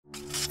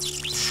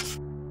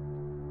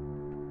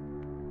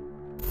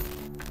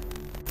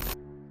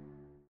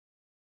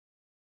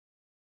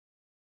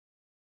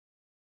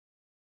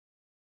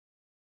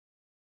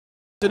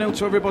Good afternoon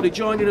to everybody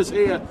joining us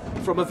here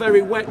from a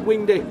very wet,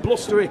 windy,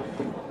 blustery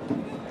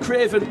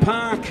Craven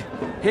Park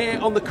here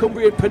on the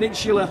Cumbrian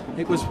Peninsula.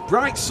 It was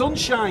bright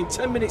sunshine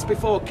 10 minutes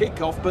before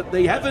kick-off, but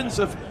the heavens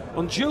have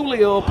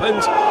unduly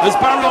opened as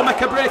Barrow make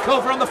a break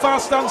over on the far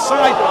stand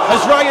side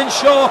as Ryan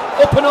Shaw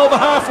up and over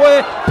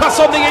halfway, pass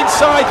on the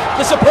inside,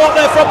 the support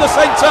there from the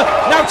centre,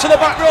 now to the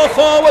back row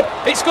forward,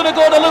 it's going to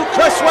go to Luke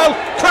Cresswell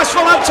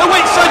out to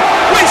Whitson,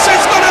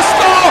 Whitson's going to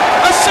score,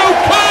 a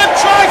superb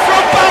try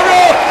from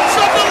Barrow,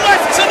 from the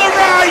left to the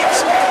right,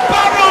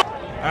 Barrow!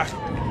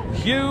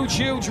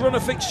 Huge run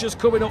of fixtures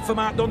coming up for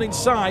Mark Dunn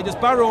inside as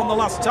Barrow on the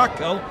last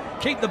tackle,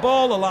 keep the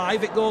ball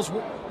alive, it goes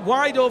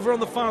wide over on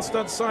the far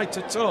stand side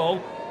to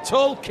Toll.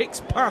 Toll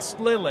kicks past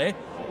Lilly,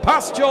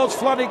 past George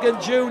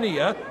Flanagan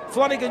Jr.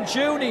 Flanagan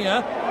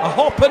Jr. a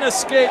hop and a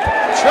skip,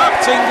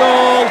 trapped in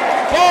goal,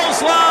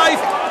 ball's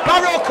live,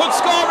 Barrow could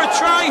score a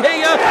try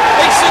here,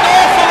 it's an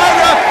awful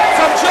error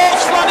from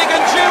George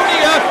Flanagan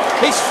Jr.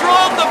 He's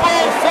thrown the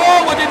ball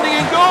forward in the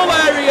in-goal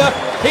area,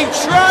 he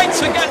tried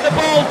to get the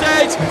ball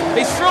dead,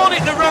 he's thrown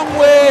it the wrong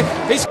way,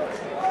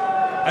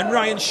 and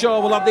Ryan Shaw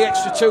will have the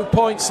extra 2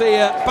 points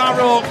here.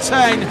 Barrow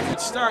 10,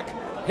 Stark.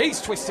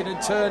 He's twisting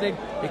and turning,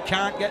 he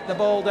can't get the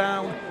ball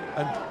down,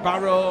 and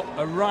Barrow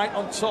are right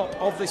on top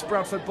of this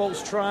Bradford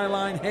Bulls try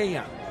line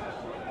here.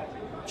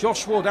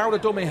 Josh Wood out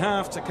of dummy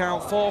half to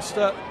Carl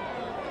Forster.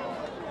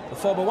 The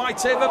former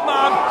Whitehaven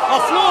man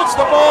offloads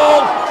the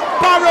ball,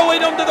 Barrow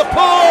in under the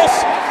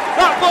post.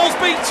 That ball's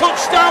been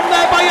touched down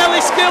there by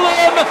Ellis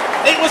Gillum.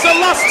 It was a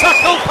last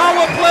tackle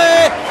power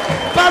play.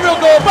 Barrow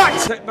go back.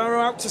 Take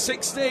Barrow out to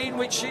 16,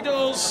 which she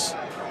does.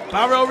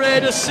 Barrow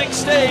Raiders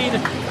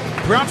 16.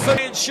 Bradford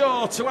and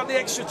Shaw to add the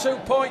extra 2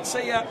 points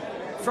here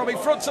from in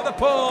front of the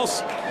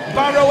post.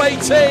 Barrow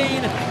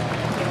 18.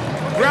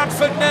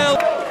 Bradford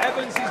 0.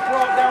 Evans is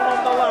brought down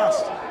on the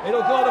last.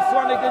 It'll go to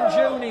Flanagan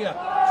Jr.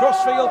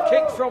 Crossfield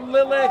kick from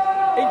Lilly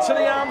into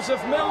the arms of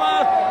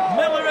Miller.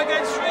 Miller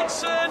against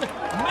Ritson.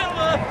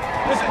 Miller,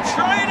 there's a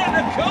try in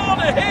the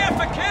corner here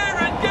for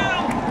Kieran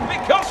Gill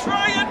because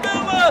Ryan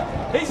Miller,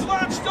 he's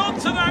latched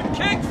onto that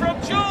kick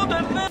from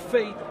Jordan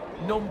Murphy.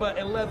 Number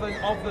 11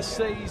 of the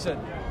season.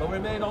 They'll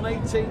remain on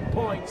 18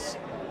 points,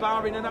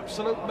 barring an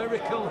absolute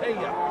miracle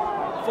here.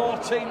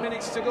 14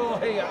 minutes to go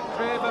here,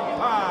 Craven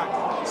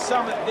Park.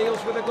 Samet deals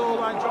with a goal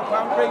line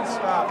drop-out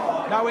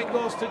restart. Now it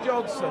goes to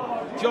Johnson.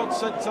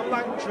 Johnson to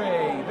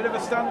Langtree. Bit of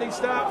a standing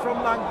start from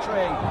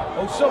Langtree,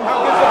 who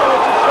somehow gives the ball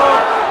to Shaw.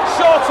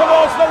 Shaw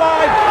towards the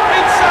line.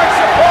 Inside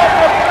support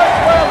from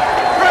Cresswell.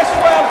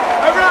 Cresswell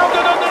around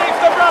and underneath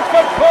the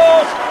Bradford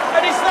post.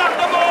 And is that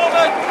the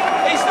moment?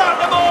 Is that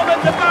the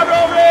moment? The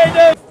Barrow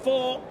Raiders.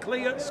 4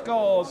 clear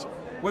scores.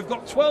 We've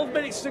got 12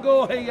 minutes to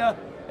go here.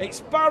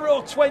 It's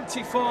Barrow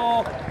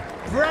 24,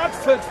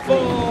 Bradford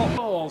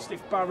 4.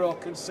 If Barrow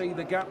can see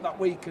the gap that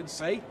we can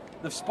see.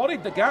 They've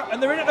spotted the gap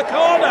and they're in at the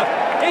corner.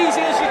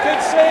 Easy as you can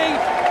see.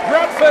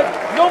 Bradford,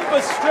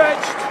 numbers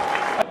stretched.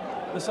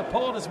 The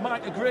supporters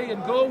might agree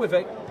and go with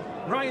it.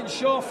 Ryan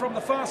Shaw from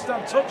the far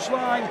stand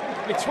touchline,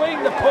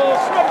 between the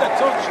posts, from the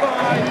touchline.